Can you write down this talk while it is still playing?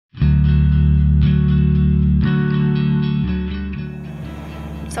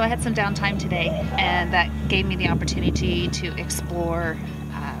So I had some downtime today, and that gave me the opportunity to explore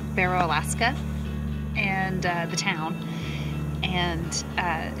Barrow, Alaska, and the town. And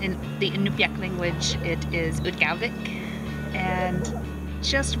in the Inupiaq language, it is Utqiagvik, and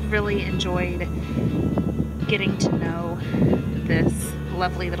just really enjoyed getting to know this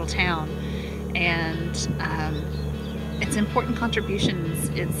lovely little town and its important contributions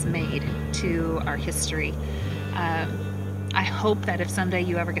it's made to our history. I hope that if someday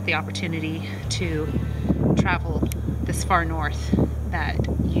you ever get the opportunity to travel this far north, that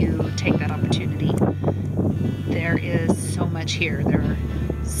you take that opportunity. There is so much here.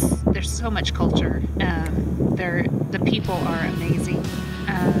 There's so much culture. The people are amazing,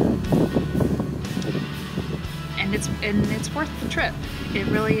 and it's worth the trip. It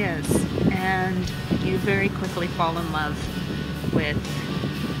really is. And you very quickly fall in love with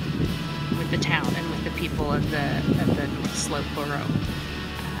the town and with the people of the North Slope Barrow.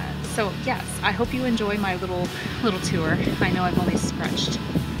 So yes, I hope you enjoy my little tour. I know I've only scratched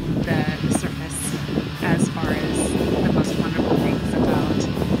the surface as far as the most wonderful things about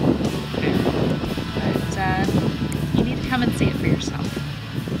Barrow, but you need to come and see it for yourself.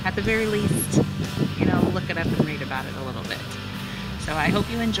 At the very least, look it up and read about it a little bit. So I hope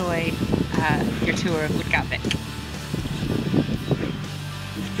you enjoy your tour of Utqiagvik.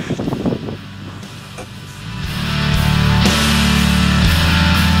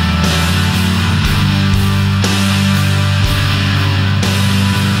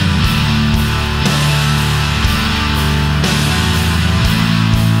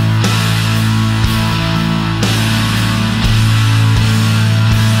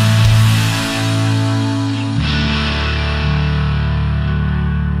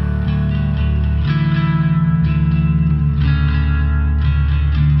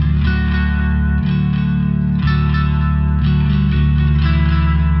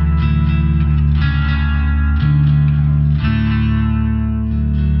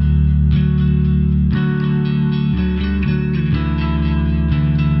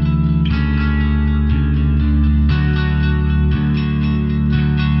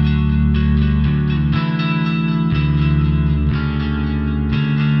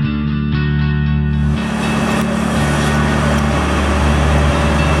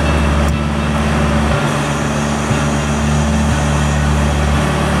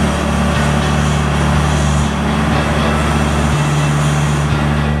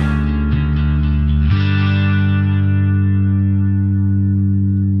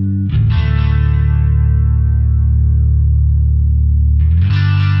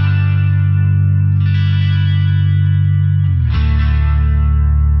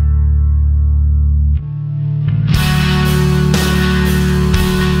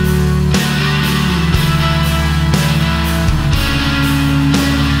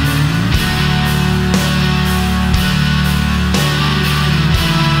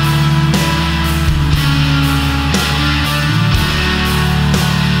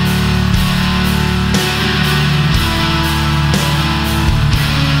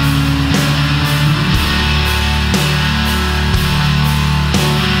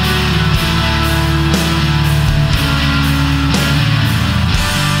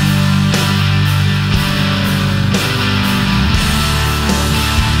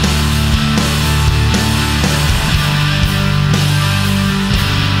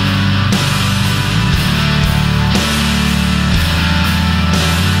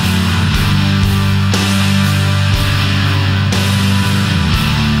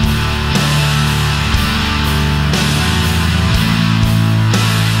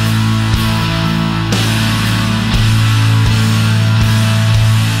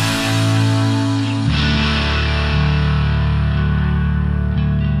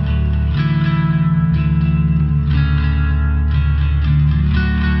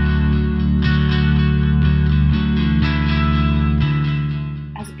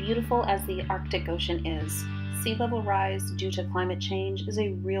 Beautiful as the Arctic Ocean is, sea level rise due to climate change is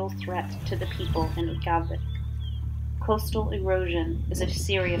a real threat to the people in Utqiagvik. Coastal erosion is a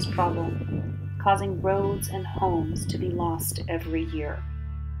serious problem, causing roads and homes to be lost every year.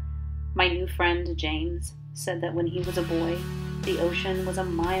 My new friend James said that when he was a boy, the ocean was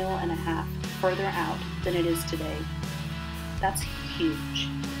 1.5 miles further out than it is today. That's huge.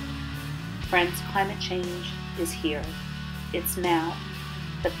 Friends, climate change is here. It's now.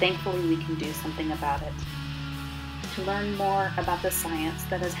 But thankfully we can do something about it. To learn more about the science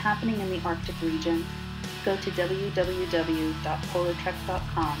that is happening in the Arctic region, go to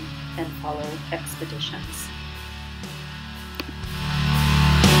www.polartrek.com and follow expeditions.